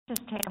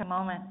Just take a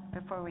moment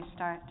before we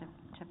start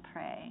to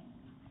pray.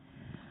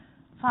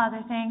 Father,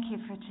 thank you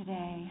for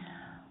today.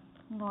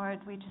 Lord,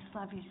 we just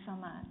love you so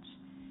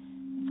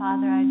much.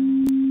 Father, I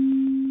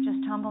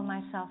just humble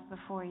myself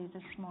before you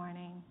this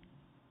morning.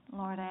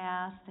 Lord, I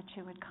ask that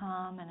you would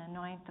come and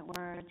anoint the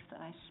words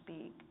that I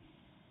speak.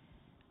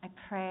 I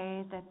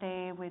pray that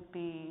they would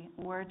be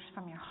words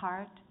from your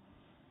heart.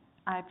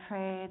 I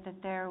pray that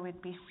there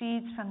would be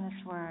seeds from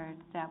this word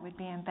that would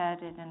be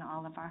embedded in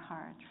all of our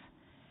hearts,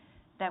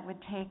 that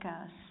would take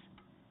us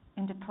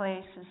into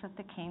places of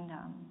the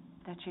kingdom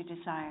that you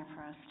desire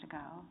for us to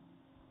go,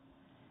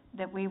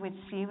 that we would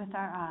see with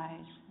our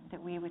eyes,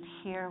 that we would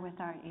hear with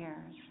our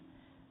ears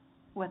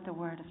what the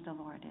word of the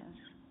Lord is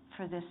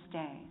for this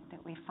day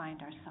that we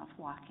find ourselves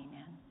walking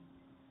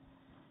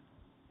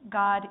in.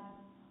 God,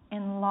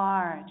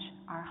 enlarge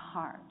our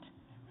heart.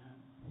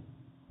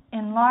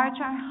 Enlarge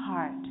our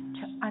heart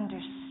to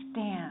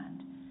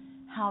understand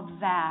how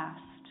vast,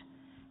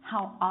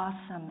 how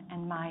awesome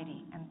and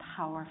mighty and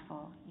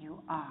powerful you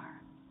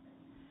are.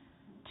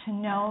 To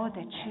know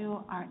that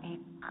you are a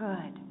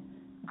good,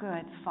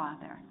 good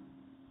Father,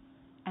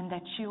 and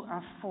that you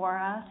are for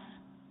us,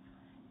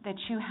 that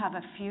you have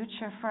a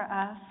future for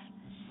us,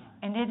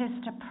 and it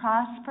is to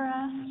prosper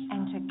us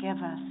and to give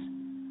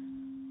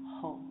us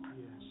hope.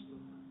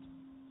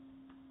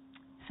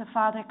 So,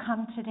 Father,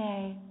 come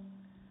today.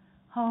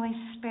 Holy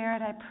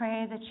Spirit, I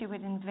pray that you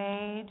would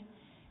invade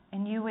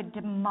and you would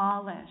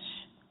demolish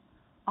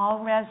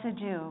all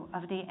residue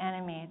of the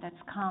enemy that's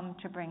come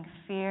to bring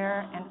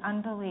fear and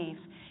unbelief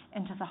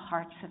into the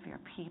hearts of your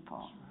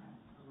people.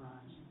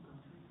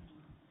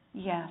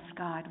 Yes,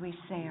 God, we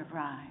say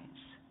arise.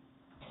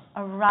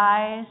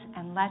 Arise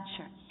and let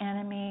your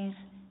enemies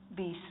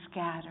be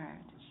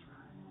scattered.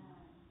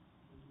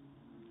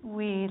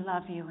 We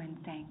love you and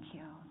thank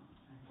you.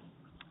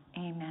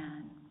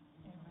 Amen.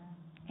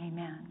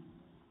 Amen.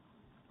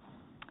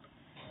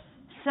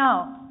 So,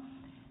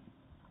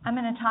 I'm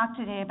going to talk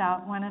today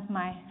about one of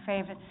my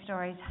favorite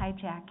stories. Hi,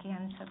 Jackie.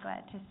 I'm so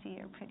glad to see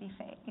your pretty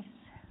face.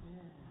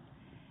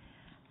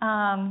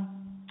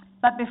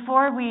 But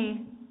before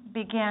we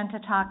begin to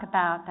talk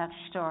about that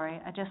story,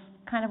 I just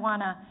kind of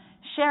want to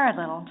share a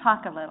little,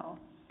 talk a little.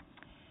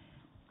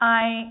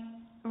 I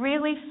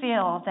really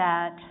feel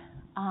that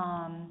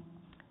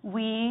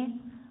we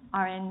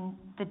are in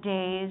the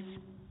days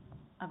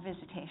of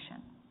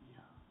visitation.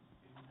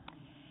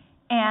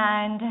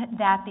 And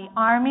that the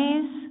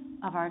armies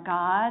of our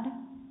God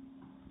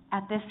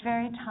at this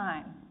very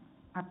time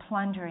are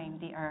plundering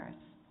the earth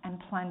and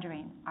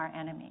plundering our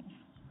enemies.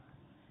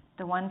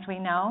 The ones we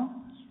know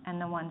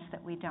and the ones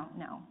that we don't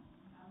know.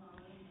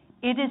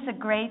 It is a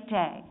great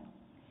day.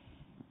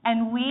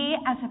 And we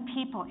as a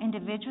people,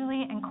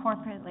 individually and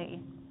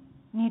corporately,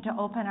 need to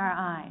open our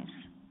eyes.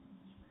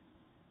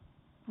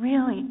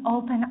 Really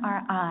open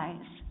our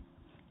eyes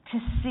to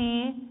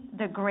see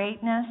the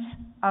greatness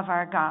of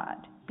our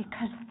God.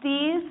 Because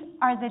these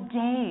are the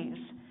days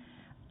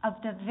of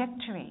the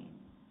victory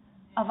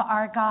of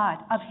our God,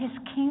 of his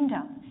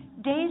kingdom.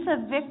 Days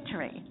of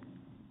victory.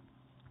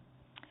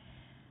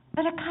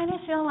 But I kind of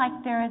feel like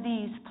there are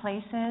these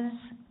places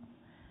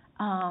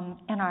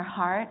in our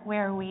heart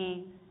where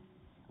we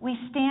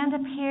stand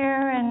up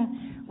here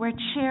and we're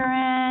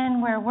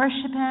cheering, we're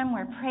worshiping,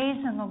 we're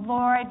praising the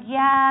Lord.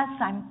 Yes,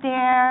 I'm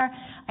there.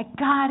 I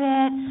got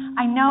it.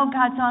 I know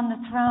God's on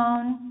the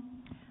throne.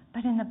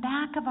 But in the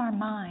back of our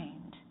mind,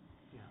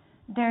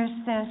 there's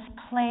this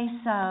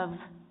place of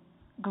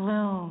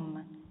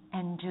gloom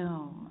and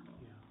doom.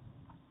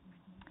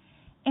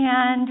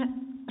 And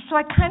so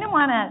I kind of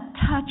want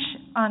to touch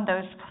on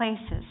those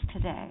places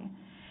today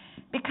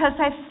because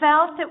I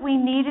felt that we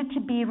needed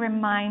to be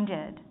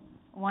reminded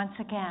once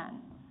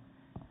again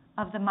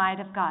of the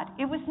might of God.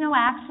 It was no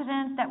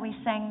accident that we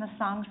sang the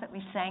songs that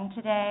we sang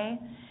today.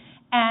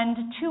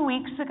 And 2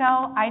 weeks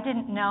ago, I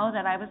didn't know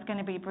that I was going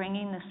to be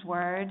bringing this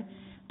word.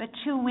 But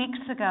 2 weeks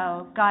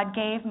ago, God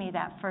gave me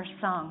that first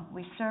song,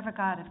 We Serve a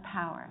God of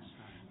Power.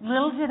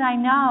 Little did I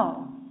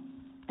know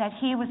that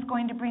he was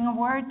going to bring a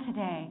word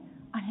today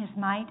on his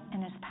might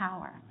and his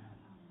power.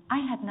 I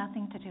had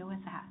nothing to do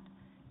with that.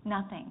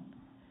 Nothing.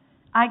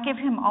 I give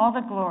him all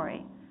the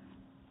glory.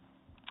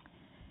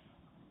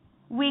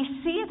 We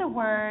see the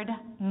word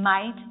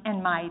might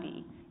and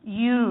mighty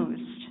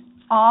used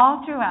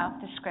all throughout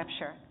the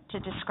scripture to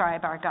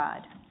describe our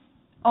God.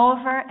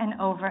 Over and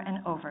over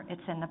and over.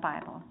 It's in the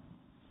Bible.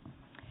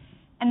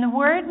 And the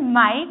word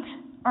might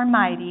or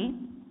mighty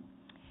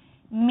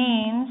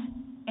means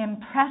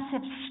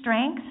impressive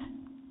strength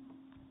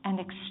and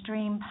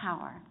extreme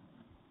power.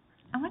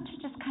 I want you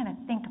to just kind of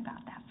think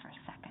about that for a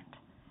second.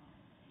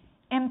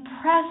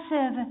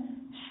 Impressive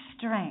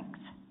strength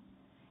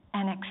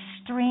and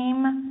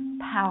extreme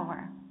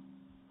power.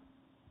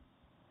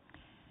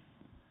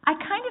 I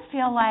kind of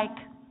feel like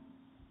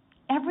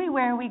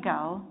everywhere we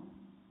go,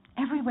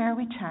 everywhere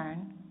we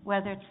turn,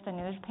 whether it's the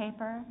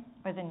newspaper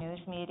or the news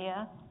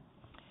media,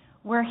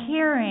 we're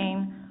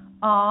hearing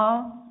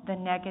all the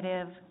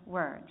negative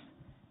words.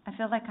 I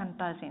feel like I'm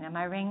buzzing. Am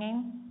I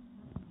ringing?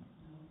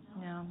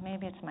 No,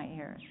 maybe it's my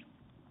ears.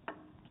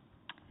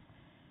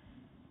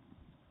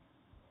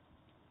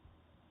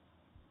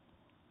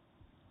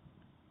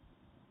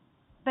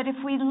 But if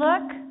we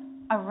look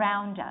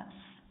around us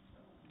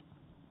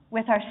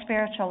with our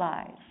spiritual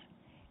eyes,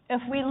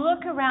 if we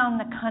look around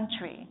the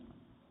country,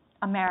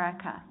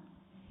 America,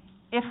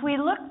 if we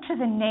look to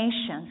the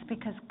nations,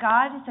 because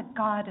God is a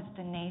God of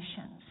the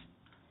nations,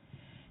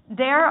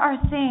 there are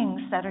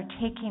things that are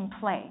taking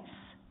place.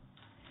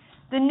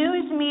 The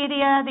news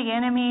media, the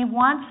enemy,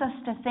 wants us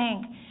to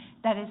think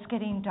that it's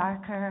getting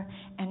darker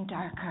and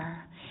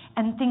darker,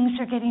 and things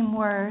are getting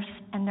worse,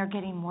 and they're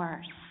getting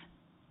worse.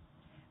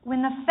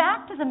 When the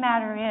fact of the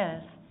matter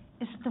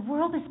is the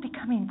world is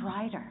becoming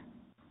brighter.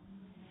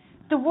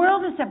 The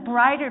world is a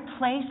brighter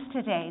place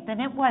today than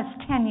it was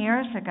 10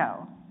 years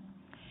ago.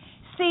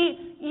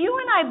 See, you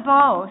and I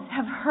both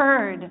have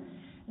heard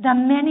the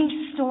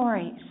many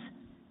stories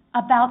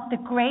about the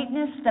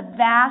greatness, the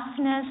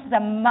vastness, the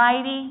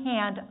mighty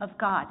hand of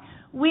God.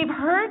 We've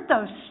heard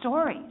those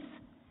stories.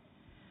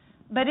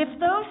 But if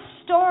those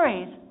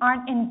stories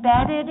aren't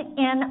embedded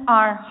in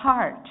our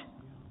heart,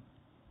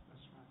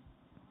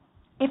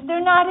 if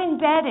they're not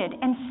embedded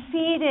and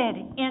seated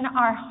in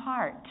our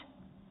heart,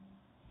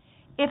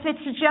 if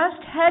it's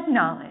just head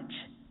knowledge,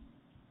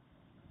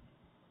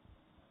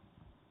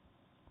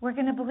 we're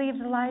going to believe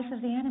the lies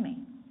of the enemy.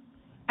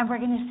 And we're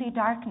going to see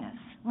darkness.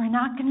 We're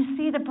not going to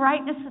see the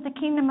brightness of the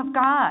kingdom of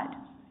God.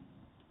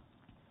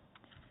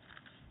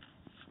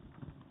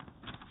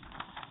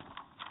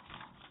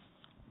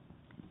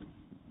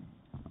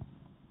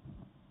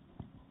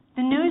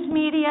 The news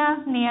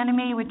media and the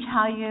enemy would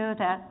tell you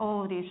that,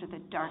 oh, these are the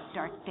dark,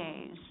 dark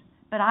days.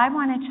 But I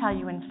want to tell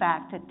you, in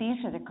fact, that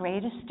these are the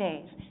greatest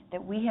days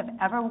that we have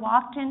ever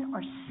walked in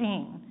or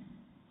seen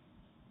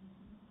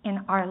in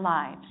our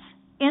lives,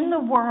 in the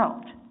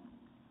world.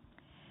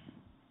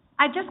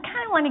 I just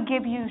kind of want to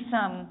give you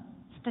some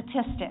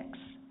statistics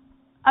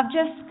of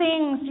just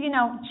things,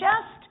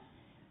 just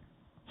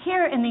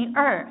here in the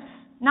earth,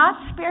 not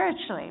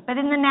spiritually, but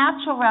in the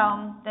natural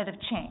realm that have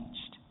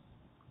changed.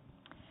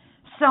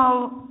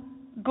 So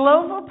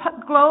global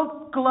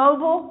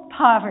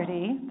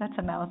poverty, that's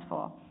a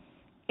mouthful,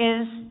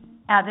 is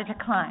at a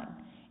decline.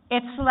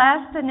 It's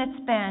less than it's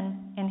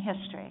been in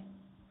history.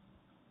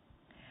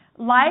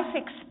 Life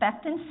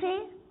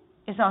expectancy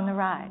is on the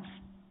rise.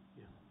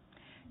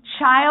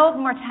 Child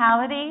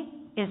mortality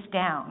is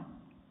down.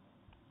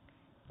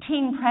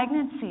 Teen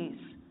pregnancies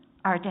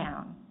are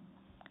down.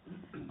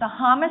 The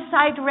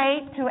homicide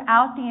rate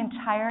throughout the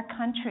entire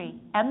country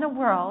and the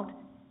world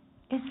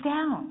is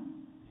down.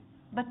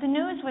 But the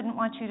news wouldn't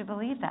want you to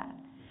believe that.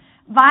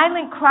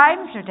 Violent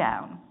crimes are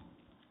down.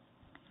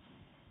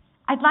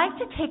 I'd like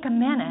to take a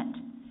minute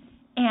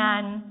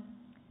and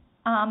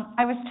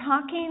I was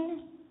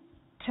talking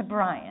to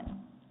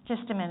Brian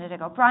just a minute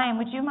ago. Brian,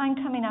 would you mind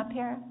coming up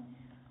here?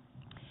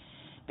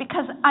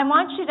 Because I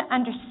want you to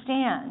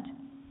understand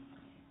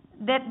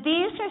that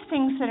these are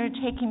things that are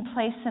taking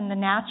place in the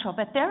natural,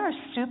 but there are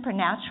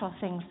supernatural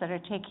things that are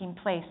taking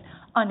place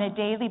on a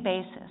daily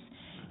basis.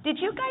 Did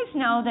you guys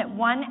know that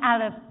 1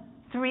 out of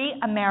 3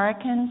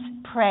 Americans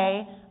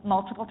pray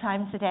multiple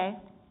times a day?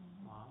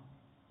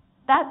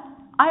 That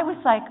I was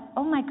like,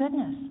 oh my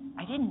goodness,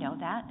 I didn't know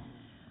that.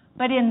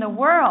 But in the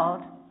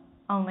world,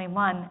 only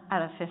 1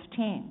 out of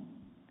 15.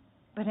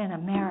 But in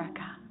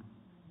America,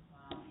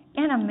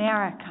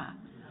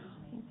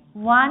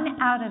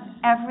 1 out of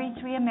every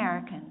 3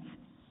 Americans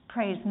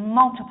prays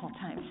multiple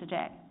times a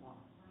day.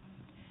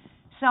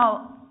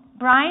 So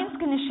Brian's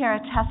going to share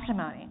a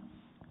testimony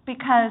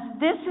because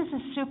this is a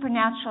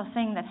supernatural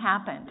thing that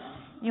happened.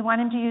 You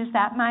want him to use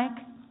that mic?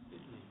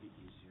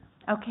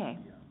 Okay.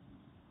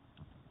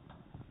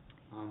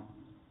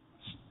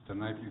 The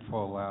night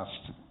before last,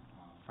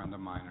 a friend of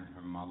mine and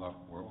her mother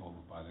were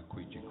over by the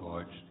Quechua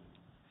Gorge,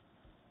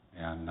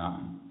 and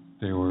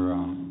they were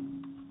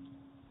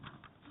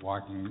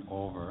walking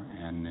over,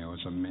 and there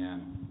was a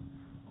man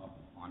up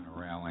on the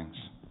railings,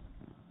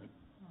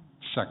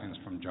 seconds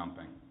from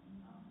jumping.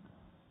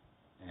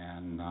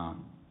 And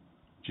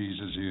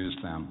Jesus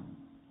used them.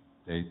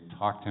 They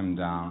talked him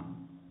down.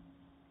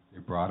 They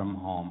brought him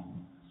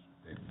home.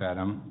 They fed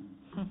him.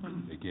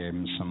 They gave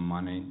him some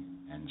money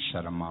and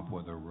set him up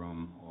with a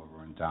room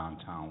over in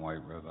downtown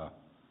White River.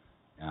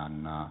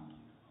 And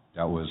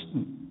that was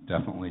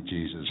definitely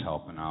Jesus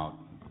helping out.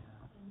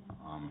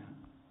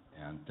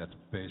 And that's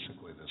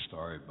basically the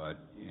story. But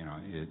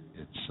it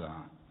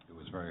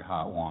was very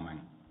heartwarming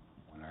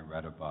when I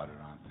read about it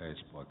on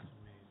Facebook.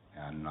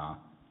 And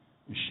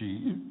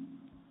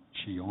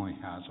she only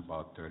has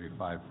about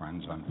 35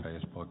 friends on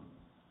Facebook.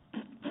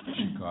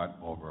 She got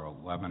over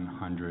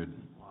 1,100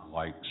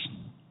 likes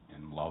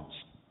and loves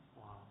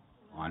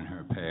on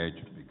her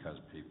page because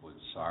people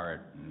saw it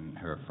and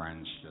her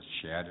friends just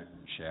shared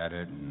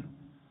it, and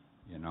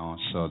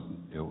so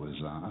it was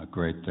a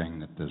great thing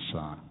that this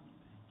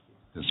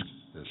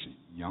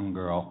young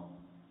girl,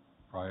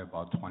 probably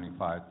about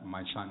 25,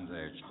 my son's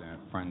age, they're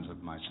friends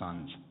of my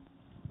son's,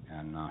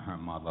 and her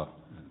mother,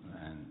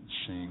 and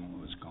seeing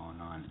what was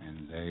going on,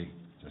 and they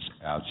just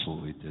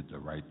absolutely did the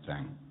right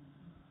thing,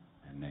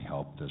 and they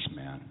helped this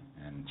man,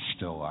 and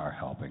still are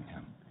helping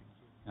him.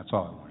 That's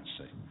all I want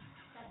to say.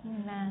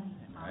 Amen.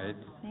 right?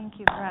 Thank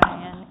you,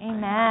 Brian.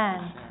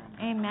 Amen.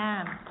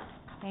 Amen.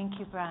 Thank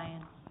you,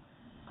 Brian.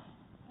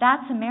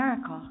 That's a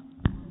miracle,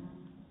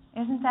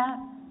 isn't that?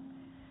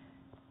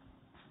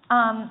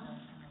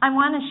 I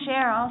want to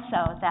share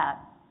also that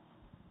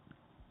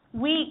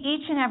we,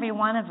 each and every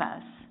one of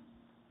us,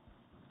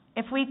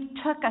 if we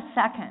took a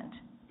second,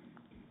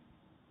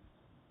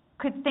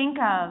 could think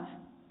of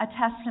a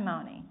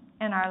testimony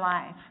in our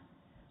life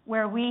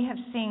where we have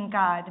seen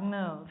God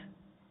move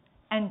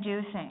and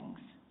do things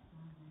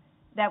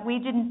that we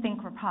didn't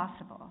think were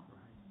possible.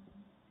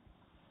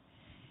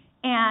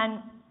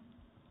 And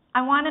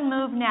I want to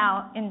move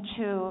now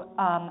into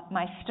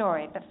my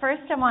story. But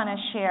first I want to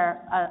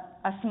share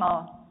a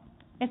small,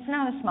 it's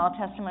not a small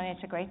testimony,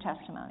 it's a great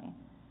testimony.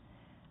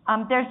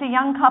 There's a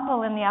young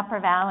couple in the Upper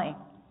Valley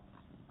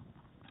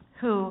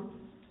who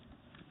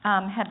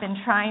have been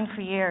trying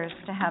for years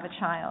to have a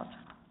child.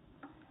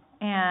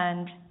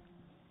 And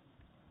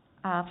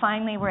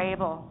finally were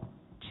able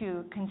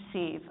to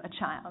conceive a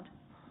child.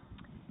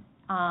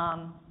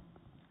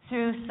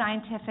 Through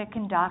scientific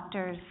and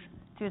doctors,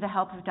 through the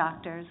help of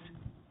doctors.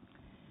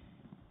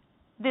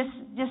 This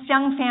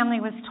young family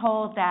was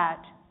told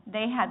that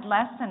they had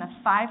less than a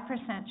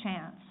 5%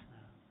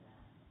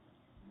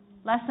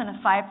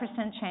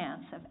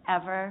 chance of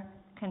ever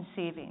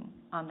conceiving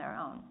on their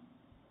own.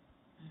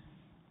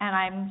 And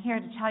I'm here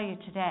to tell you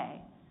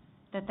today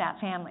that that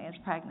family is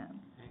pregnant.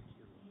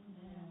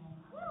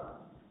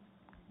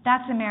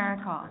 That's a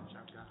miracle.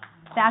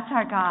 That's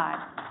our God.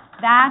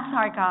 That's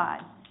our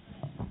God.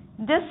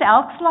 This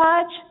Elks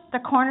Lodge, the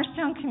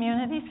Cornerstone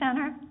Community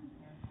Center,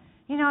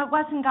 you know, it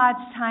wasn't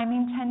God's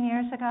timing 10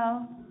 years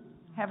ago,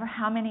 ever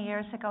how many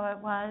years ago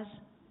it was.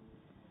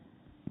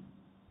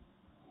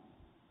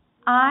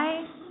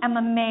 I am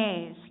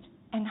amazed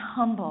and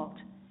humbled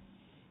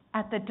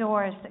at the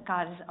doors that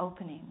God is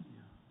opening.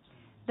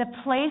 The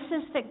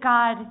places that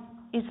God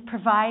is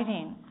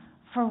providing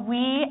for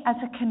we as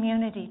a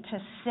community to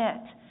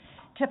sit,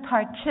 to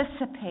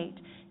participate,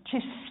 to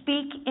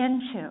speak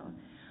into,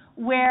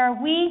 where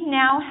we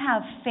now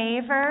have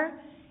favor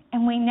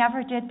and we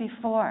never did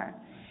before.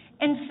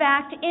 In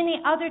fact, any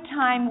other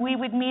time we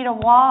would meet a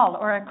wall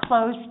or a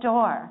closed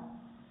door.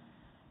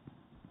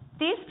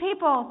 These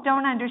people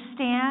don't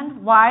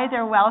understand why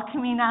they're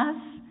welcoming us,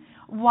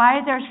 why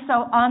they're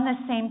so on the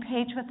same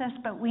page with us,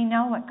 but we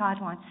know what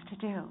God wants to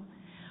do.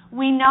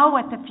 We know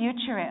what the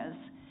future is.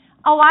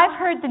 Oh, I've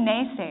heard the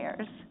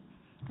naysayers.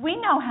 We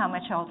know how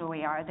much older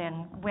we are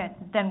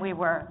than we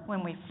were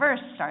when we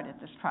first started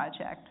this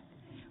project.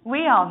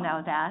 We all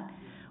know that.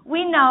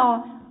 We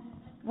know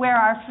where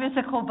our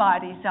physical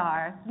bodies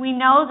are. We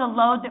know the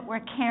load that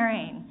we're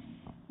carrying.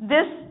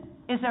 This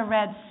is a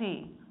Red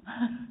Sea.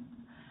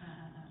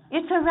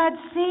 It's a Red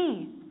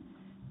Sea.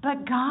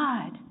 But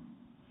God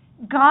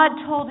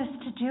told us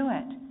to do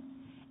it.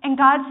 And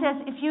God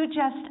says, if you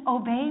just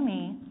obey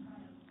me,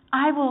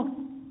 I will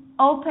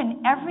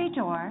open every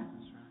door.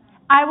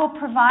 I will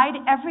provide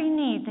every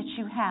need that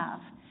you have.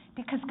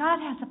 Because God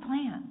has a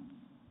plan.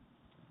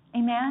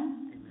 Amen?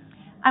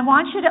 I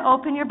want you to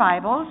open your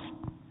Bibles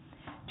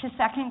to 2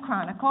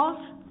 Chronicles.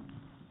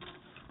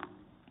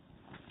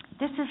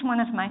 This is one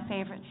of my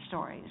favorite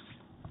stories.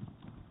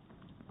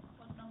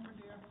 What number,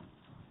 dear?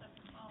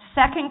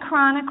 2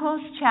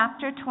 Chronicles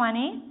chapter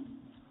 20.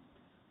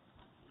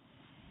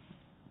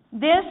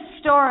 This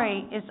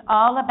story is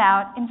all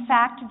about, in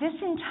fact, this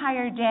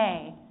entire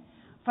day,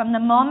 from the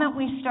moment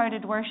we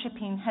started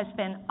worshiping, has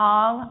been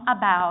all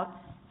about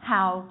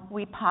how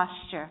we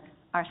posture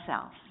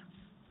ourselves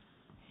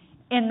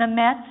in the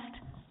midst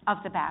of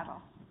the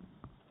battle,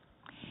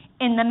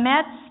 in the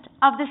midst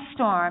of the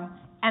storm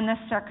and the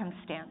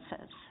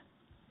circumstances.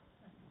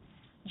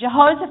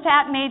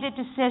 Jehoshaphat made a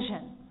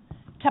decision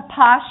to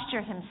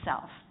posture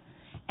himself,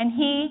 and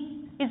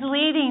he is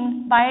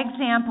leading by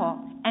example,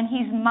 and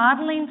he's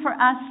modeling for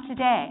us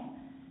today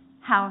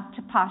how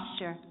to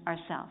posture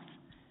ourselves.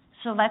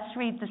 So let's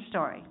read the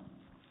story.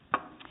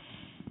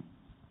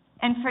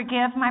 And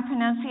forgive my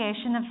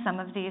pronunciation of some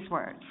of these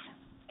words.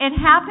 It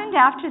happened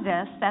after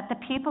this that the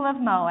people of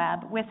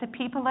Moab, with the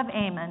people of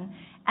Ammon,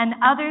 and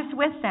others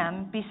with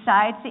them,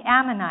 besides the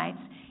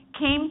Ammonites,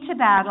 came to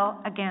battle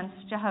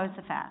against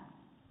Jehoshaphat.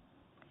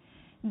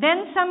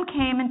 Then some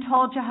came and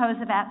told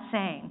Jehoshaphat,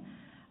 saying,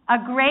 a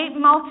great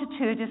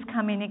multitude is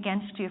coming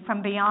against you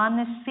from beyond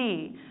the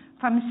sea,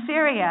 from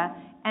Syria,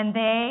 and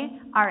they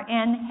are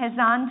in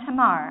Hazan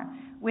Tamar,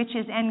 which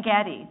is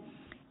En-Gedi.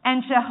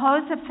 And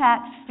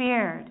Jehoshaphat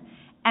feared,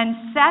 and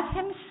set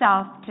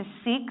himself to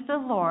seek the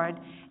Lord,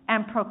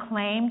 and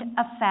proclaimed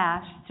a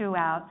fast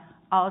throughout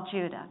all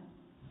Judah.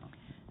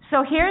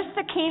 So here's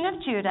the king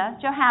of Judah,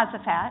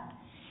 Jehoshaphat.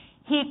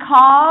 He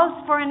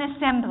calls for an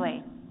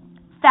assembly,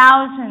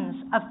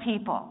 thousands of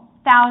people,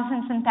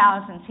 thousands and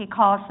thousands, he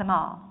calls them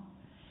all.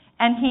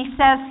 And he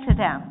says to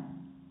them,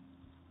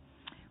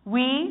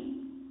 we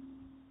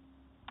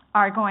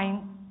are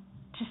going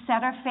to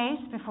set our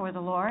face before the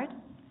Lord,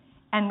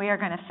 and we are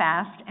going to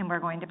fast, and we're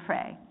going to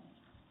pray.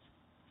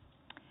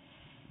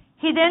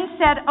 He then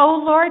said, O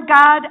Lord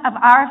God of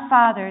our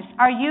fathers,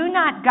 are you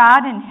not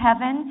God in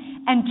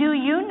heaven? And do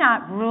you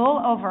not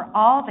rule over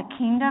all the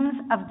kingdoms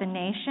of the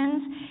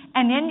nations?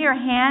 And in your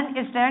hand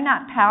is there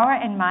not power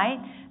and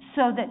might,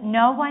 so that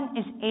no one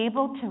is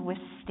able to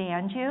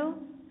withstand you?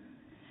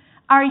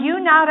 Are you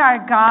not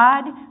our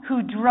God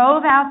who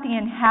drove out the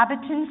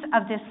inhabitants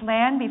of this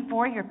land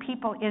before your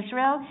people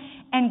Israel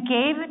and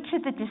gave it to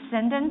the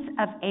descendants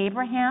of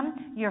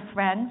Abraham, your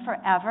friend,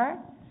 forever?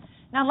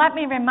 Now let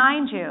me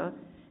remind you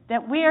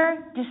that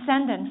we're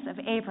descendants of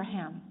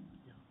Abraham.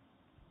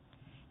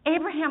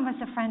 Abraham was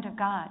a friend of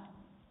God.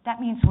 That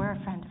means we're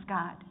a friend of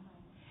God.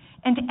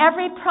 And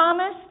every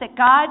promise that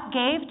God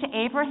gave to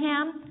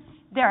Abraham,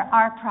 there are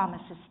our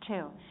promises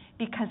too,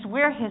 because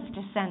we're his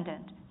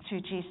descendant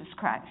through Jesus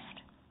Christ.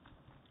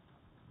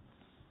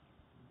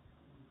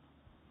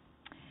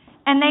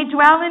 And they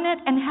dwell in it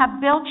and have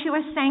built you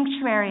a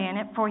sanctuary in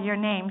it for your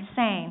name,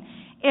 saying,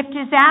 if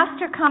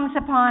disaster comes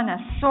upon us,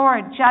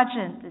 sword,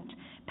 judgment,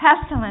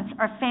 pestilence,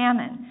 or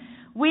famine,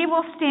 we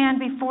will stand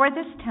before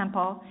this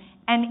temple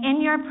and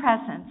in your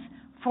presence,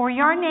 for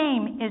your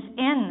name is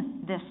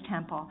in this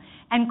temple,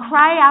 and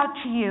cry out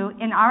to you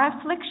in our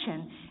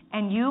affliction,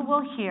 and you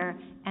will hear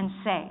and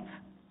save.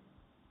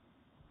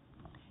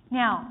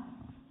 Now,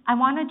 I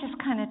want to just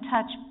kind of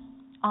touch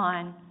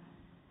on,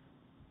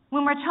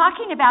 when we're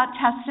talking about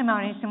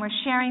testimonies and we're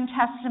sharing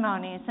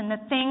testimonies and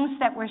the things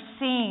that we're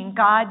seeing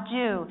God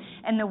do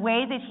and the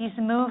way that he's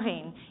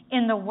moving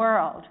in the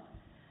world,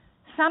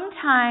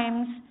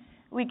 sometimes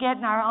we get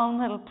in our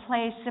own little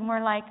place and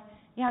we're like,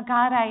 yeah,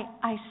 God,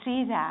 I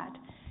see that.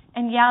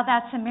 And yeah,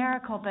 that's a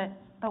miracle,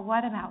 but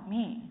what about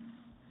me?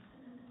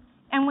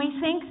 And we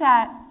think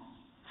that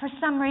for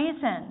some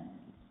reason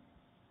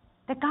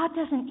that God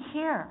doesn't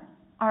hear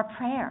our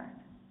prayer,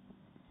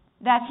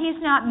 that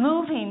he's not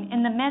moving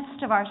in the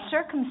midst of our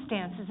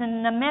circumstances,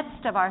 in the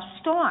midst of our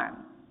storm.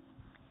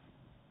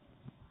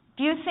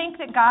 Do you think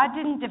that God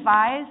didn't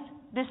devise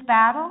this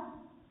battle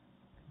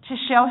to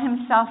show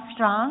himself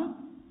strong?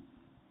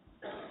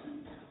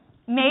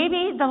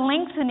 Maybe the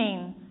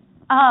lengthening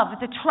of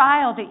the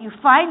trial that you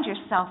find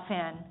yourself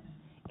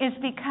in is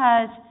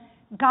because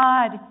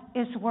God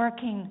is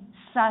working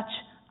such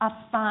a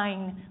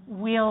fine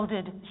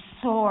wielded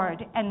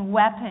sword and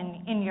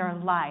weapon in your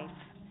life,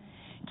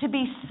 to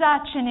be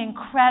such an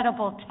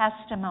incredible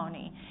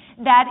testimony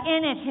that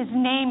in it his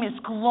name is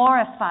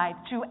glorified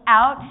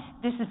throughout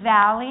this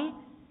valley.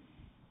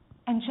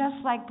 And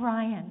just like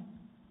Brian,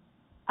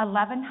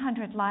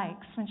 1,100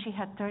 likes when she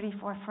had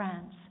 34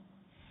 friends.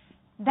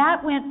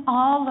 That went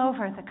all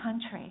over the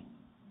country.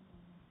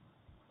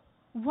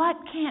 What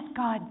can't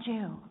God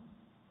do?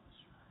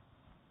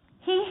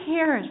 He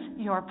hears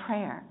your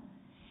prayer.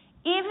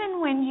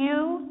 Even when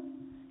you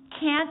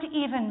can't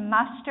even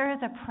muster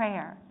the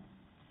prayer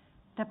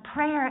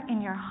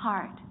in your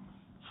heart,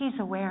 he's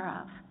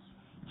aware of.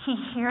 He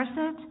hears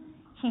it,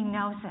 he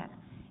knows it,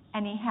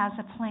 and he has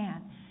a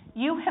plan.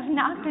 You have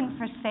not been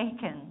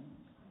forsaken.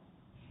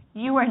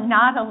 You are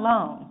not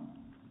alone.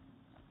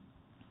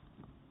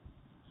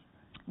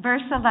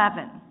 Verse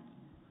 11.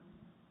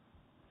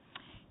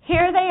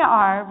 Here they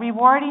are,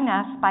 rewarding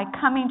us by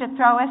coming to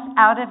throw us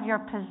out of your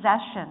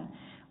possession,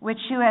 which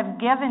you have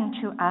given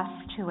to us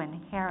to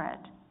inherit.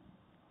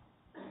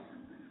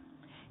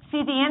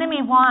 See, the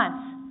enemy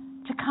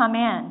wants to come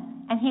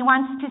in, and he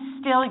wants to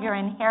steal your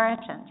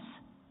inheritance.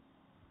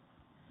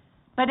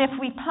 But if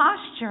we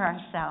posture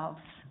ourselves,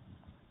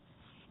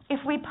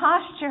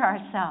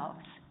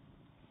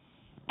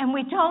 and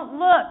we don't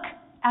look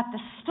at the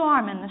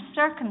storm and the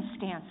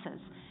circumstances,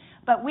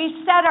 but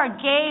we set our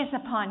gaze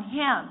upon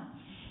him,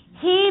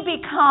 he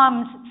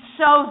becomes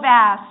so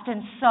vast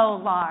and so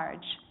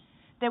large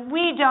that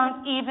we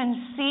don't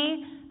even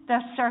see the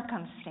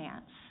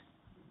circumstance.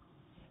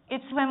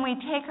 It's when we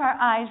take our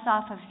eyes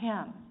off of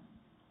him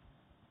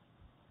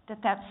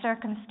that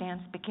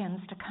circumstance begins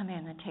to come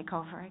in and take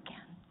over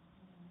again.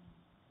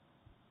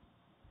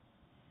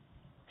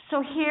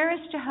 So here is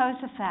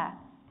Jehoshaphat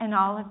and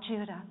all of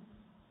Judah.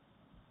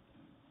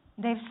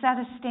 They've set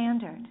a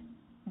standard.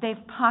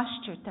 They've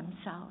postured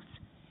themselves.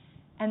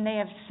 And they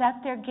have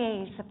set their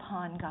gaze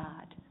upon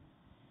God.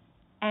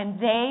 And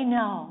they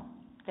know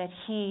that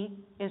he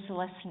is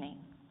listening.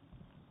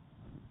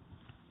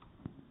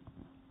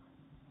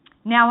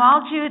 Now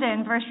all Judah,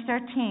 in verse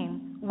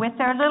 13, with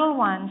their little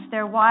ones,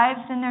 their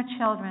wives and their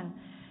children,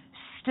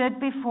 stood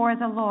before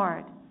the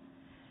Lord.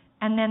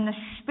 And then the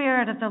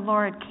Spirit of the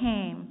Lord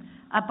came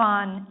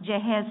upon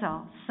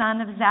Jehaziel,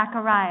 son of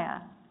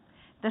Zechariah,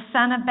 the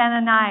son of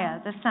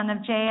Benaniah, the son of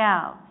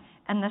Jael,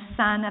 and the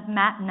son of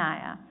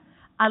Mattaniah,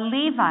 a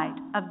Levite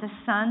of the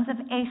sons of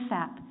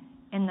Asaph,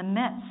 in the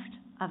midst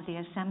of the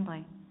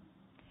assembly.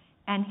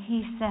 And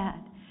he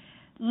said,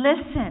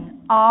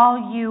 listen,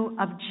 all you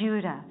of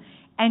Judah,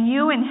 and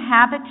you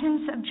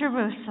inhabitants of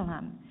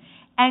Jerusalem,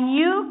 and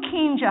you,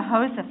 King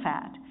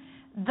Jehoshaphat,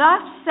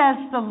 thus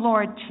says the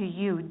Lord to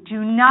you,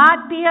 do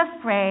not be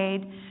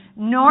afraid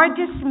nor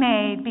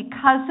dismayed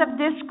because of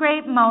this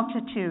great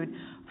multitude,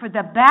 for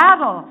the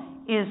battle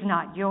is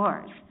not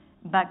yours,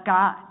 but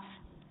God's.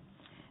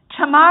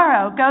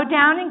 Tomorrow go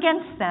down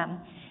against them.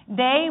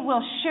 They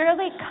will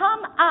surely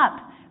come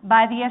up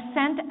by the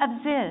ascent of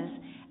Ziz,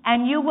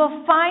 and you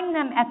will find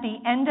them at the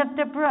end of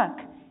the brook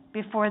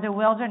before the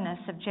wilderness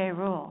of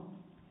Jeruel.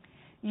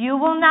 You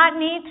will not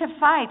need to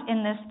fight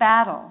in this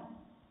battle.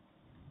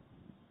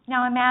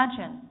 Now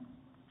imagine,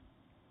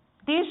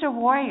 these are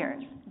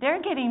warriors.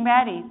 They're getting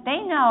ready.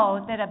 They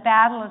know that a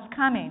battle is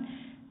coming.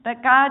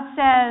 But God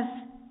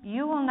says,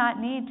 you will not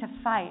need to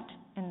fight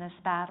in this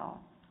battle.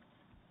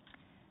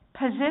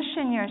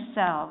 Position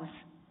yourselves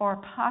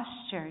or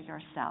posture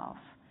yourself.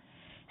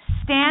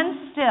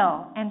 Stand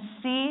still and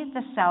see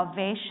the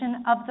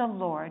salvation of the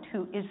Lord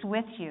who is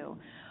with you.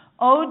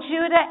 O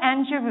Judah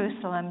and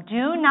Jerusalem,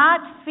 do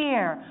not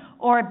fear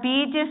or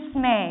be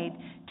dismayed.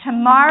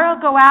 Tomorrow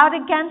go out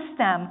against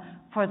them,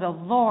 for the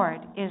Lord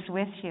is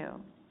with you.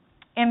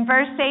 In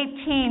verse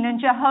 18, and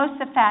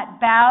Jehoshaphat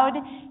bowed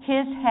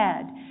his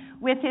head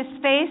with his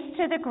face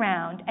to the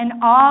ground,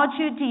 and all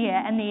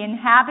Judea and the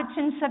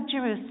inhabitants of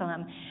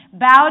Jerusalem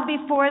bowed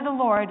before the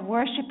Lord,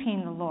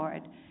 worshiping the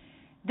Lord.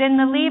 Then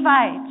the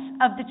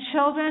Levites of the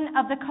children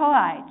of the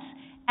Kohathites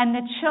and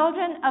the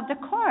children of the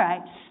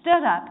Korhites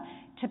stood up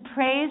to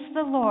praise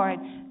the Lord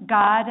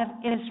God of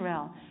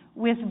Israel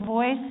with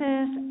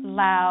voices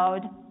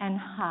loud and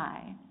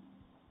high.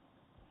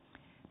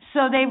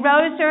 So they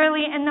rose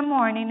early in the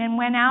morning and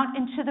went out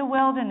into the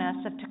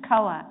wilderness of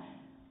Tekoa.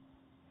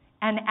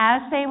 And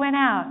as they went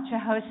out,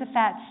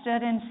 Jehoshaphat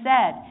stood and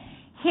said,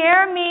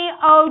 Hear me,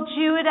 O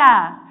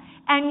Judah,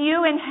 and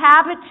you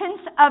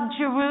inhabitants of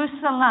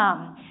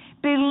Jerusalem.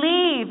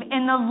 Believe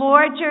in the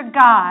Lord your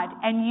God,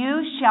 and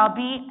you shall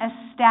be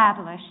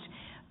established.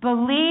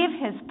 Believe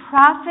his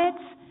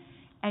prophets,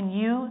 and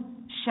you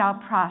shall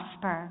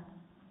prosper.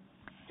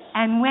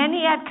 And when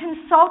he had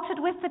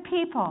consulted with the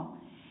people,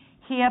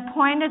 he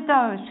appointed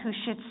those who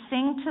should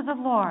sing to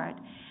the Lord,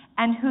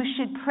 and who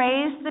should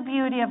praise the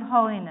beauty of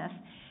holiness,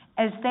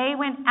 as they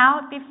went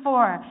out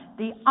before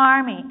the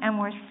army and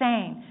were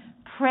saying,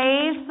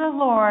 Praise the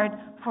Lord,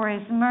 for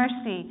his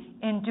mercy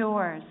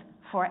endures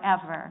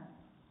forever.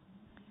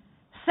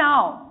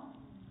 So,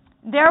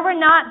 there were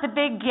not the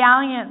big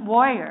gallant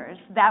warriors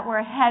that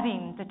were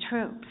heading the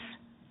troops.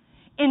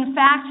 In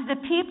fact,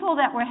 the people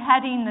that were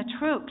heading the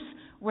troops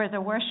were the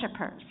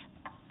worshipers.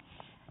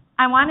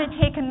 I want to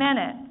take a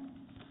minute.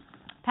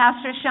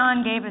 Pastor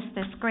Sean gave us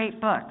this great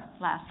book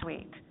last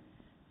week,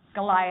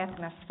 Goliath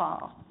Must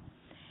Fall.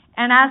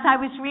 And as I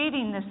was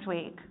reading this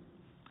week,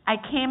 I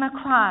came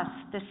across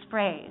this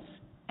phrase,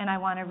 and I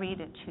want to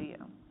read it to you.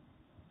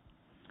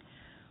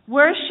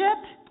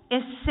 Worship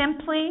is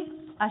simply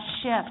a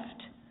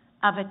shift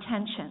of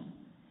attention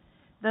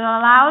that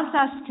allows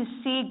us to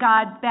see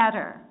God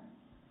better.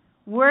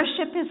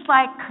 Worship is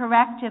like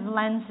corrective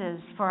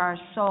lenses for our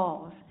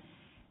souls,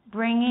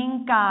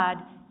 bringing God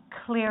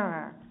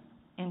clearer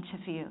into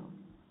view.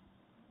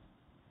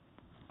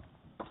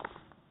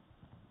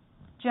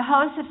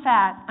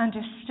 Jehoshaphat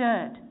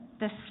understood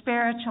the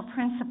spiritual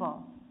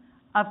principle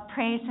of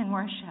praise and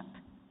worship,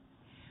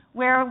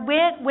 where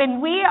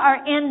when we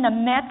are in the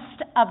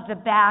midst of the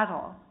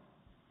battle,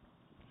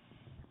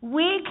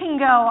 we can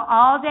go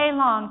all day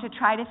long to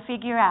try to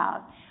figure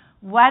out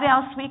what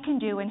else we can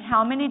do and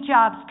how many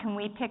jobs can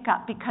we pick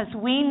up because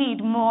we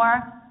need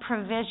more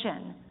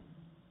provision.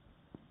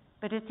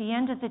 But at the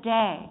end of the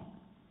day,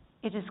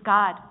 it is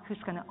God who's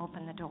going to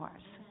open the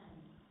doors.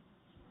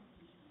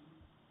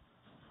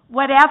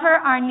 Whatever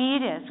our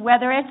need is,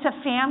 whether it's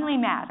a family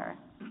matter,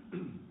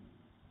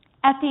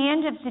 at the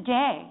end of the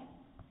day,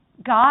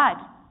 God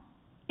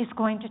is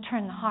going to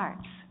turn the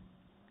hearts.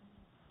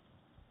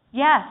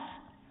 Yes,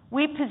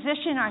 we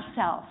position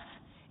ourselves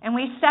and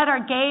we set our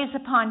gaze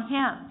upon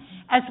Him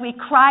as we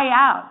cry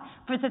out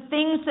for the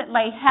things that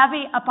lay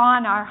heavy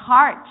upon our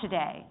heart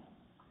today.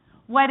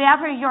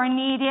 Whatever your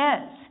need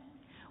is,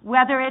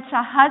 whether it's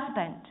a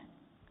husband,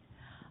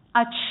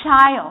 a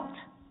child,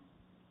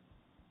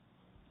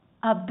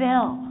 a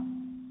bill.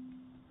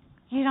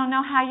 You don't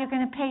know how you're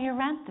going to pay your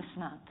rent this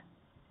month.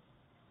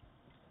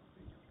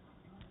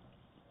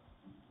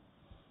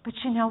 But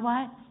you know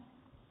what?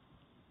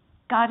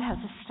 God has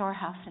a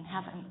storehouse in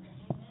heaven.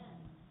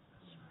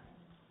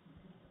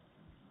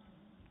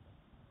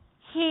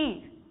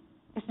 He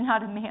is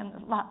not a man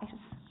that lies.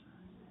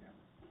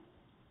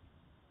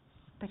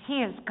 But He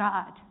is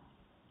God.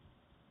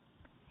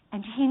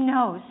 And He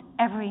knows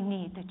every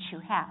need that you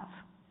have.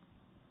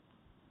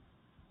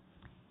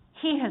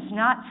 He has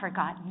not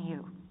forgotten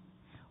you.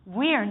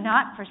 We are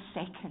not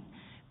forsaken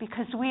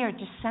because we are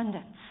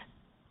descendants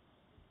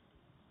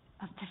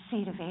of the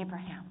seed of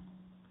Abraham,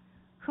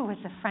 who was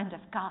a friend of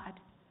God.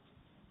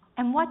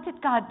 And what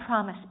did God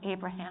promise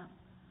Abraham?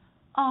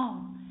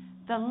 Oh,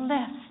 the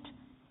list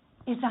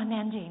is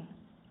unending.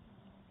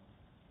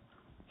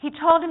 He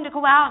told him to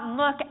go out and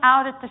look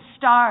out at the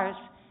stars,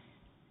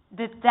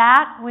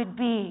 that would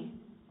be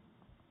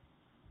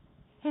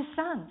his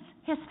sons,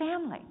 his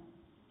family.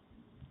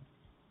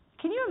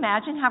 Can you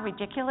imagine how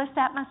ridiculous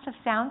that must have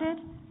sounded?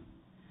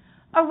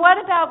 Or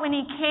what about when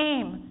He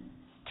came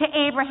to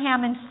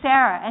Abraham and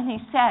Sarah and He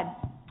said,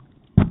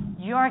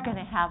 you're going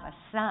to have a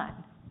son.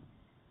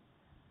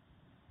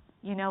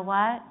 You know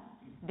what?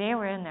 They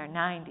were in their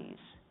 90s.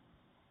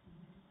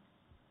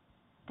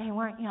 They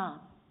weren't young.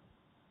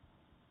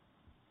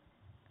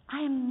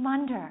 I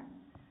wonder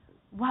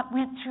what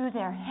went through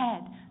their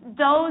head,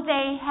 though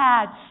they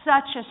had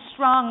such a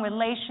strong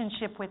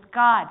relationship with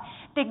God,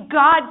 that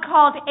God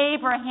called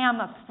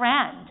Abraham a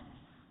friend.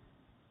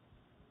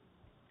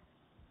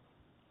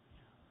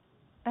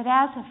 But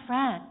as a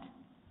friend,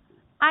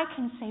 I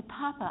can say,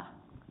 Papa,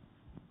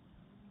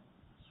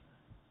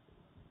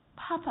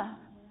 Papa,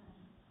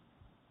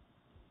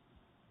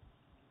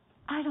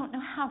 I don't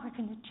know how we're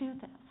going to do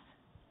this.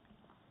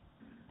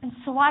 And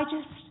so I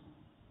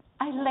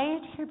lay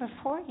it here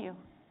before you.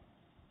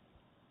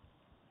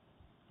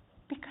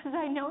 Because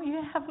I know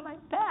you have my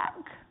back.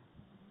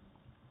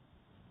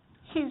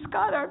 He's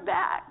got our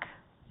back.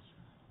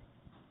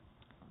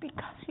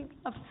 Because he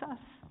loves us.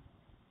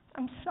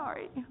 I'm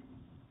sorry.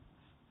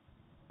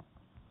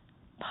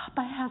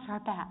 Papa has our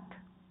back.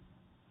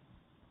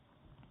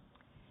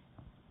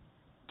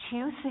 Do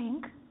you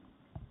think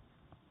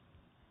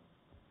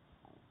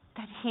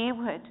that he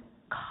would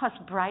cause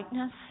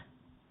brightness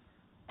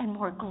and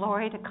more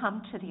glory to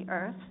come to the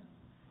earth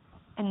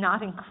and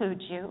not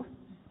include you?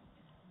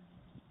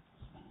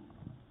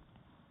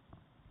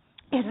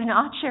 Is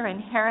not your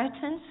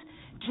inheritance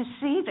to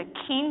see the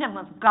kingdom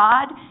of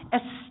God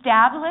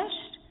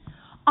established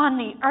on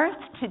the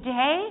earth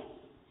today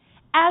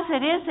as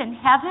it is in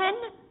heaven?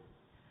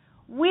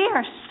 We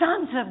are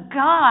sons of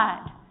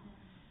God.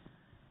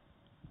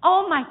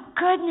 Oh my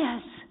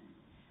goodness.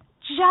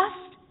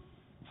 Just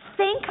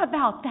think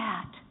about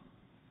that.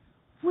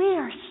 We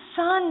are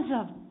sons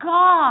of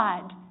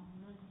God.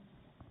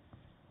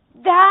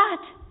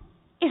 That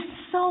is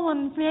so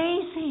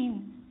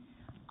amazing.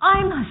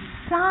 I'm a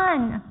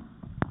son.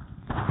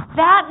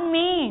 That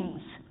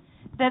means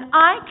that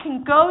I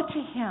can go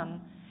to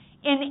him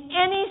in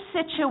any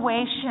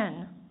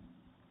situation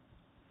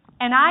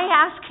and I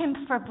ask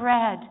him for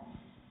bread,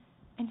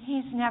 and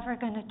he's never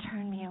going to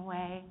turn me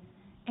away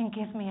and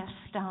give me a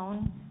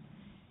stone.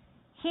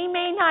 He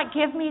may not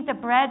give me the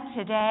bread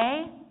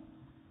today,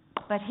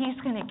 but he's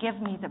going to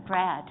give me the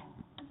bread.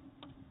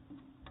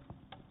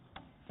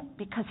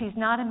 Because he's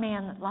not a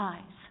man that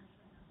lies.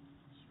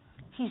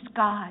 He's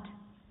God.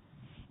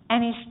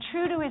 And he's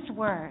true to his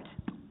word.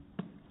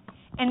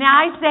 In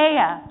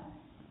Isaiah,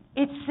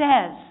 it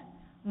says,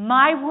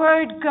 my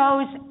word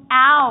goes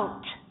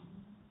out,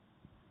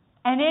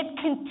 and it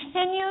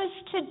continues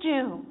to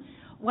do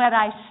what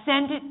I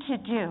send it to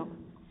do.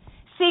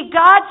 See,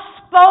 God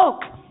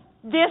spoke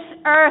this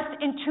earth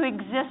into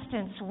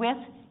existence with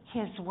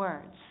his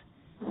words.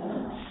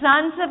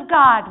 Sons of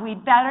God, we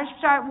better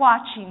start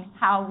watching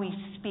how we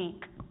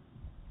speak.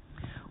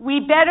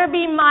 We better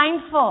be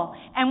mindful,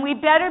 and we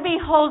better be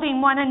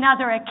holding one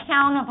another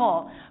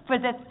accountable for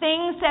the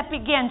things that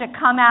begin to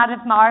come out of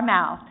our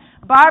mouth.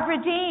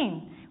 Barbara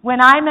Dean, when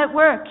I'm at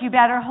work, you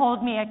better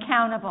hold me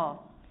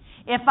accountable.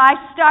 If I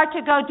start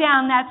to go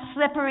down that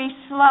slippery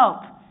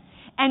slope,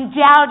 and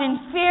doubt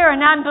and fear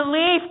and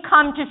unbelief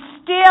come to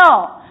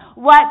steal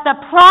what the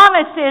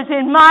promise is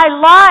in my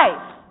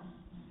life,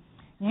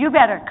 you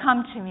better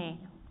come to me,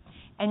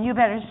 and you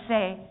better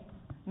say,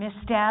 Miss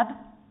Deb,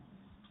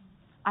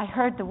 I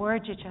heard the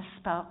word you just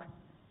spoke.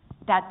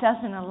 That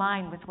doesn't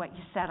align with what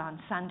you said on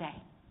Sunday.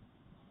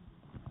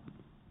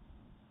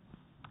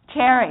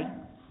 Terry,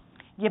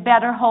 you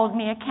better hold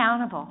me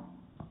accountable.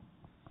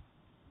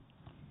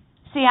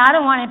 See, I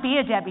don't want to be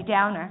a Debbie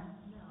Downer.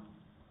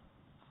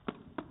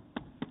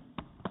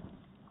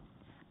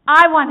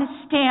 I want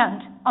to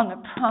stand on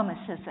the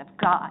promises of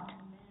God.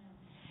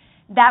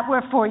 That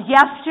were for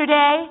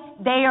yesterday,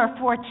 they are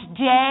for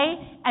today,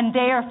 and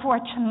they are for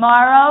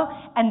tomorrow,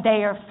 and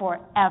they are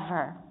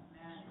forever.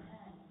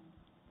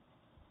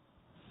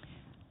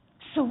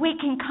 So we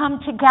can come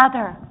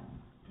together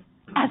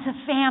as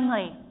a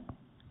family.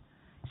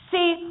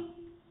 See,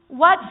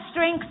 what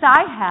strengths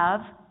I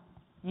have,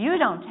 you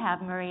don't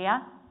have,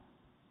 Maria.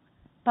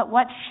 But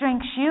what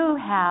strengths you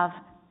have,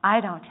 I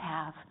don't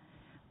have.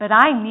 But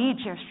I need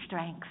your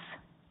strength.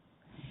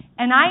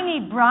 And I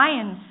need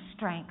Brian's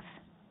strength.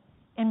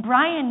 And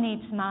Brian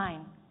needs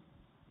mine.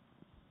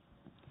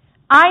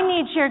 I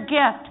need your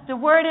gift. The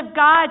Word of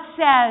God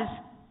says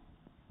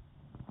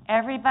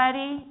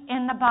everybody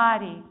in the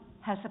body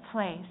has a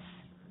place.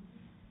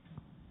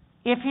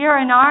 If you're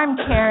an arm,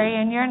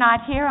 Carrie, and you're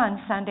not here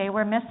on Sunday,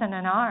 we're missing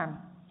an arm.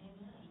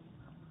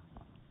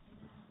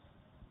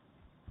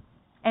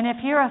 And if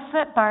you're a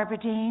foot, Barbara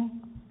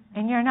Dean,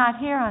 and you're not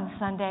here on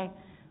Sunday,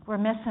 we're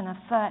missing a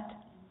foot.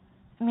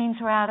 It means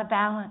we're out of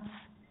balance.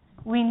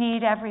 We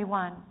need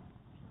everyone.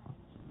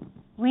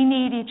 We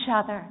need each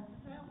other.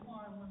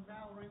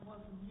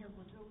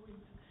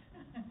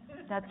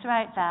 That's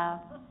right,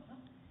 Val.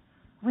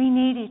 We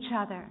need each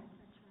other.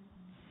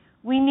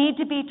 We need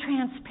to be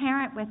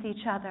transparent with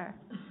each other,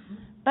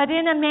 but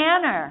in a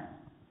manner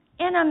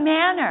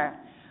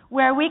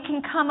where we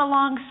can come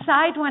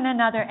alongside one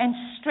another and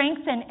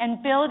strengthen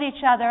and build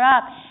each other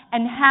up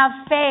and have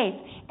faith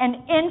and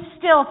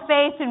instill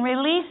faith and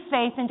release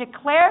faith and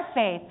declare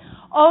faith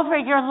over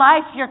your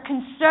life, your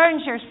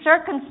concerns, your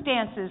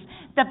circumstances,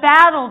 the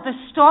battle, the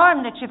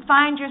storm that you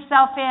find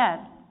yourself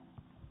in.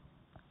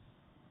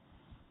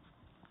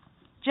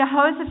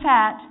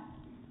 Jehoshaphat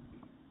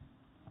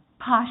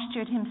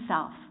postured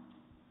himself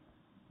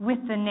with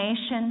the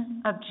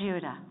nation of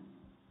Judah.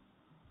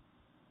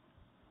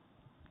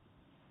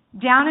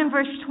 Down in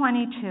verse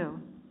 22,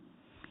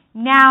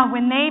 now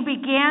when they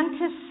began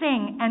to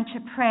sing and to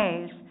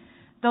praise,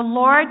 the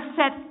Lord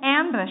set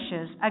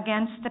ambushes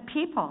against the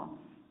people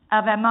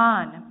of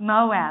Ammon,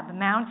 Moab,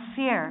 Mount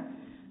Seir,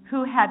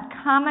 who had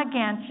come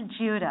against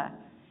Judah,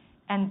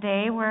 and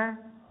they were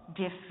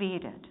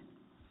defeated.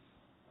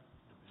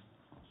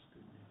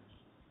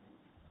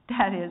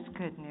 That is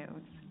good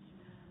news.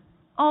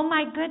 Oh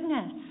my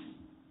goodness.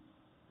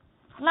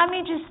 Let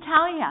me just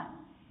tell you,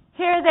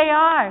 here they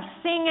are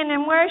singing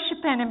and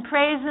worshiping and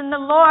praising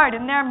the Lord,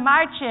 and they're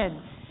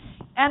marching.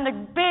 And the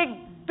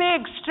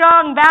big,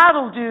 strong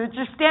battle dudes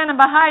are standing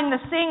behind the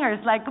singers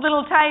like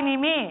little tiny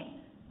me.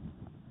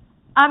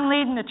 I'm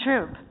leading the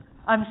troop.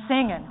 I'm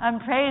singing. I'm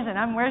praising.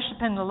 I'm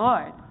worshiping the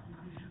Lord.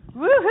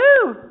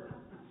 Woohoo!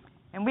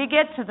 And we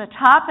get to the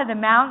top of the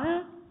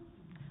mountain.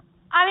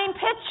 I mean,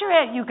 picture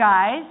it, you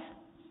guys.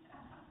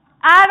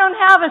 I don't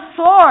have a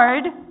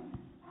sword.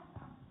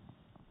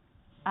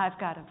 I've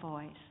got a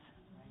voice.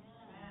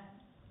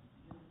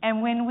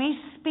 And when we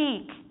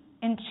speak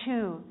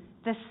into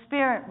the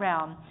spirit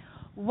realm,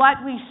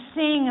 what we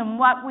sing and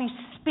what we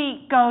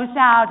speak goes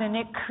out and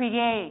it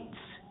creates.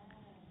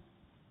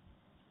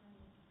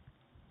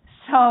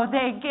 So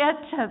they get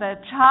to the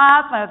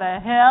top of the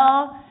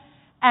hill,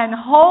 and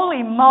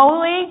holy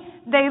moly,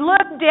 they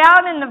look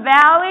down in the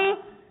valley,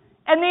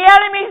 and the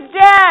enemy's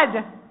dead.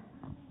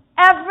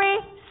 Every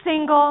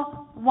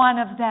single one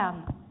of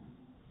them.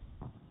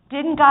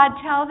 Didn't God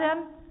tell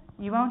them,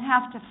 you won't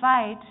have to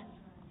fight?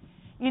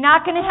 You're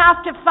not going to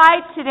have to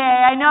fight today.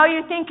 I know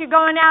you think you're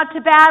going out to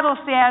battle,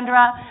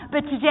 Sandra,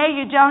 but today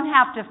you don't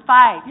have to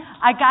fight.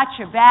 I got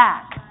your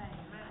back.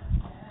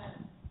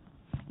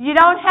 You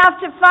don't have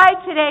to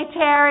fight today,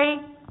 Terry.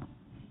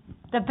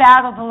 The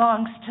battle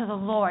belongs to the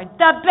Lord.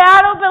 The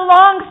battle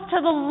belongs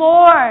to the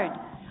Lord.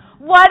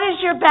 What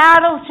is your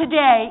battle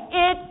today?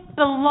 It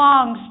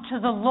belongs to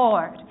the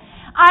Lord.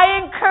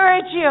 I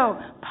encourage you,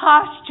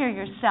 posture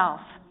yourself.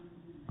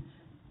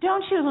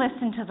 Don't you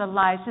listen to the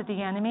lies of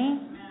the enemy.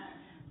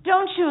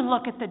 Don't you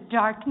look at the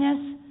darkness.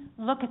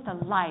 Look at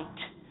the light.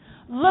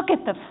 Look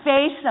at the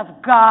face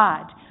of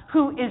God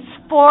who is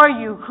for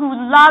you, who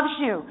loves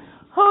you,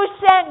 who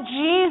sent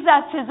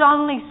Jesus, his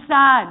only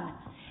Son,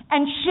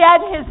 and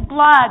shed his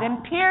blood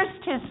and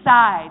pierced his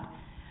side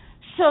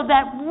so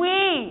that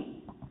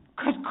we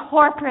could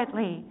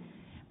corporately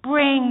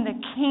bring the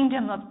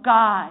kingdom of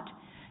God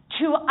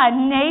to a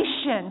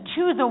nation,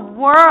 to the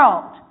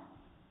world,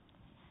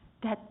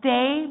 that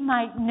they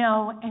might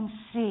know and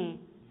see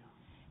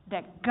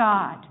that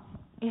God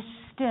is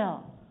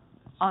still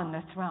on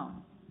the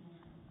throne.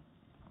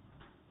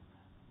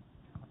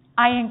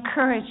 I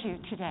encourage you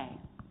today.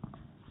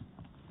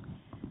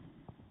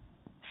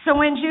 So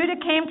when Judah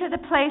came to the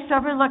place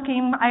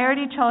overlooking, I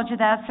already told you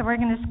that, so we're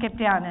going to skip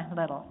down a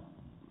little.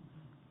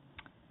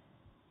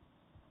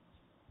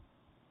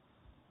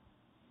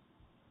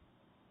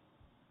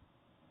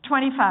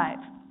 (25)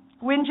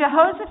 When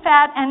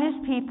Jehoshaphat and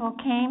his people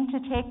came to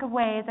take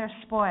away their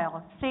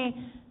spoil. See,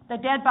 the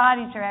dead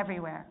bodies are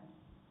everywhere.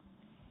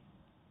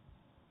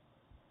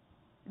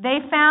 They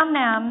found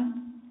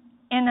them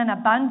in an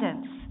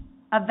abundance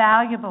of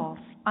valuables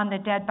on the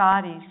dead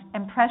bodies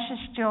and precious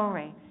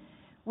jewelry,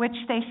 which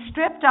they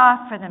stripped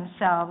off for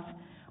themselves,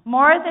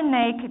 more than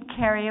they could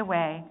carry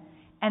away.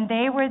 And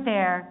they were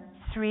there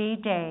 3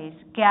 days,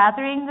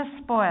 gathering the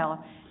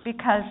spoil,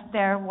 because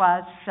there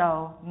was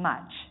so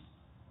much.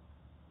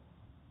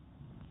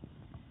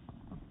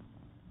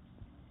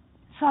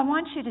 So I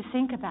want you to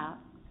think about,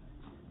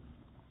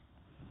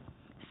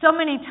 so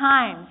many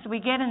times we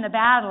get in the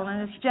battle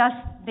and it's just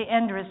the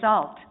end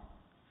result.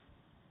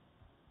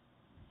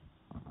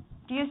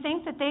 Do you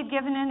think that they'd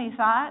given any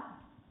thought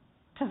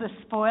to the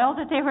spoil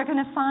that they were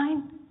going to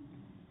find?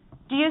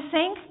 Do you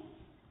think,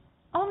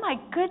 oh my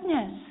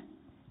goodness,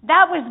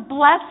 that was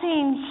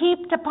blessing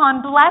heaped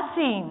upon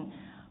blessing,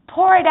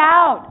 poured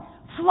out,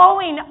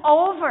 flowing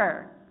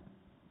over.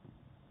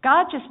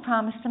 God just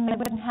promised them they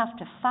wouldn't have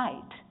to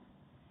fight,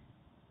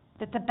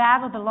 that the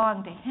battle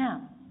belonged to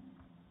him.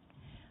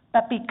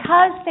 But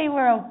because they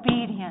were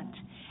obedient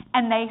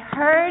and they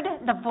heard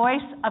the voice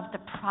of the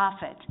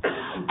prophet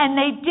and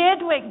they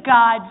did what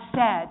God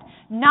said,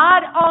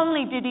 not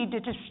only did he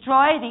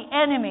destroy the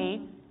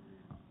enemy,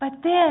 but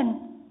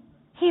then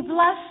he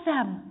blessed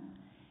them.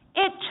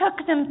 It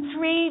took them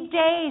 3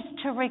 days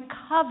to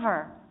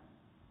recover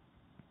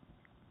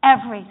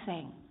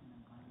everything.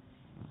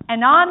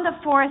 And on the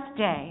 4th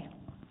day,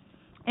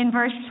 in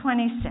verse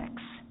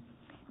 26,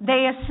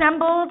 they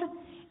assembled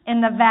in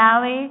the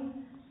valley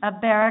of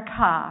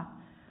Berakah,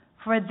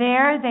 for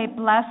there they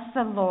blessed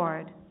the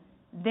Lord.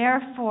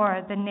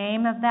 Therefore the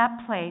name of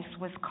that place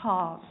was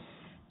called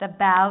the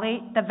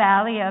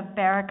valley of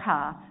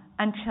Berakah,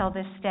 until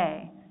this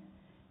day.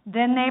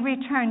 Then they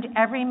returned,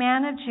 every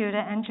man of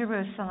Judah and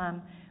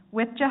Jerusalem,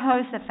 with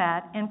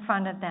Jehoshaphat in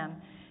front of them,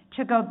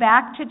 to go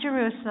back to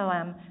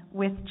Jerusalem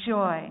with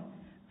joy,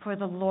 for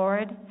the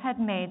Lord had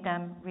made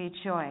them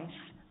rejoice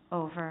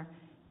over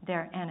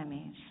their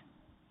enemies.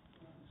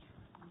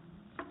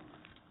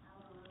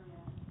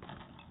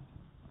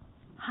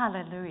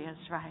 Hallelujah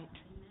is right.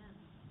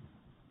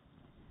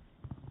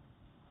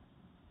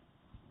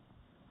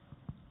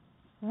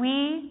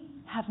 We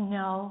have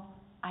no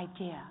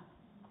idea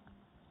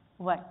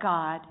what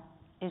God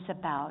is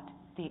about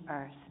the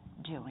earth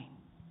doing.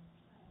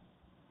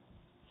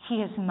 He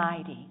is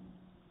mighty.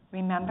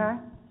 Remember?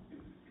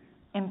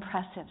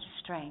 Impressive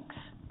strength.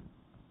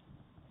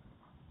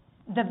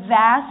 The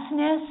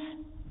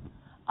vastness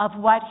of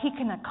what He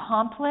can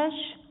accomplish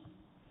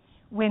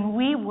when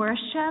we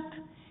worship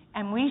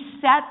and we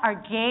set our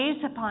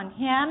gaze upon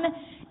Him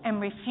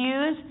and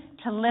refuse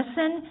to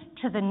listen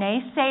to the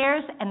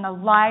naysayers and the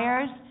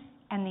liars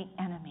and the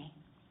enemy.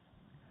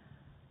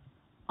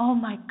 Oh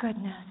my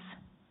goodness.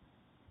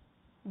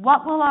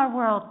 What will our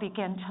world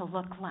begin to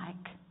look like?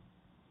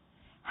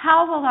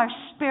 How will our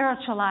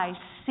spiritual eyes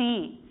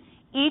see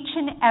each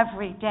and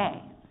every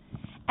day?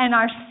 And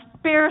our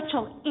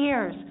spiritual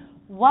ears,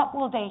 what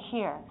will they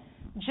hear?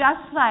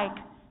 Just like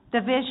the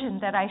vision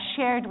that I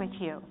shared with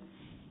you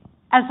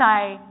as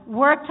I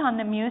worked on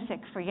the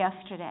music for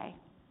yesterday.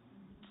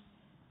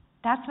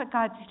 That's what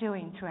God's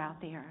doing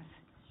throughout the earth,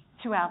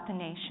 throughout the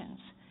nations.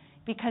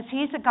 Because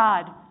He's a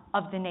God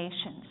of the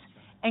nations.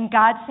 And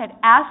God said,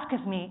 ask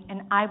of me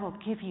and I will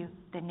give you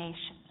the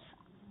nations.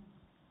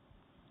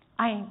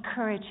 I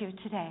encourage you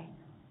today,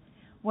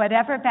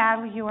 whatever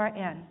battle you are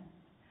in,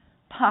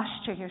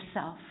 posture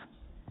yourself.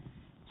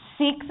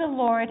 Seek the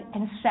Lord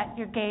and set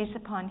your gaze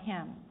upon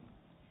Him.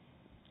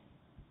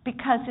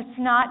 Because it's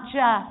not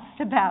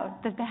just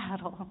about the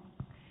battle.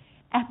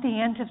 At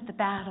the end of the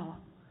battle,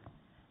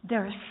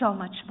 there is so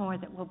much more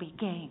that will be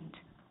gained.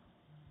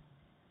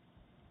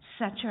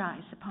 Set your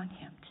eyes upon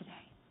Him today.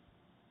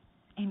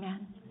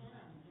 Amen.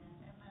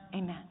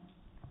 Amen.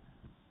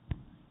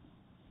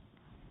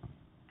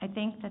 I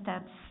think that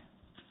that's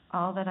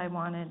all that I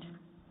wanted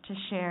to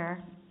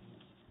share.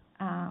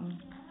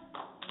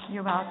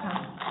 You're welcome.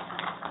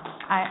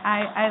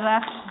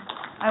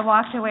 I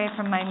walked away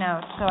from my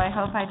notes, so I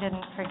hope I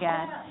didn't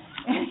forget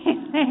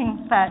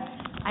anything, but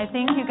I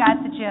think you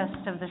got the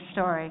gist of the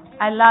story.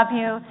 I love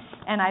you,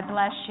 and I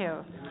bless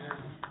you.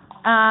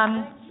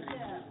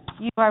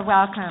 You are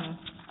welcome.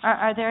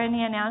 Are there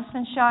any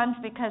announcements, Sean?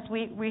 Because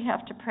we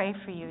have to pray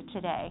for you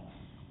today.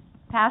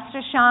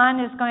 Pastor Sean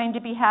is going to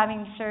be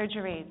having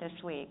surgery this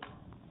week.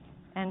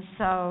 And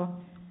so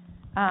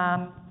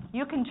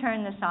you can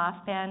turn this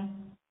off,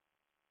 Ben.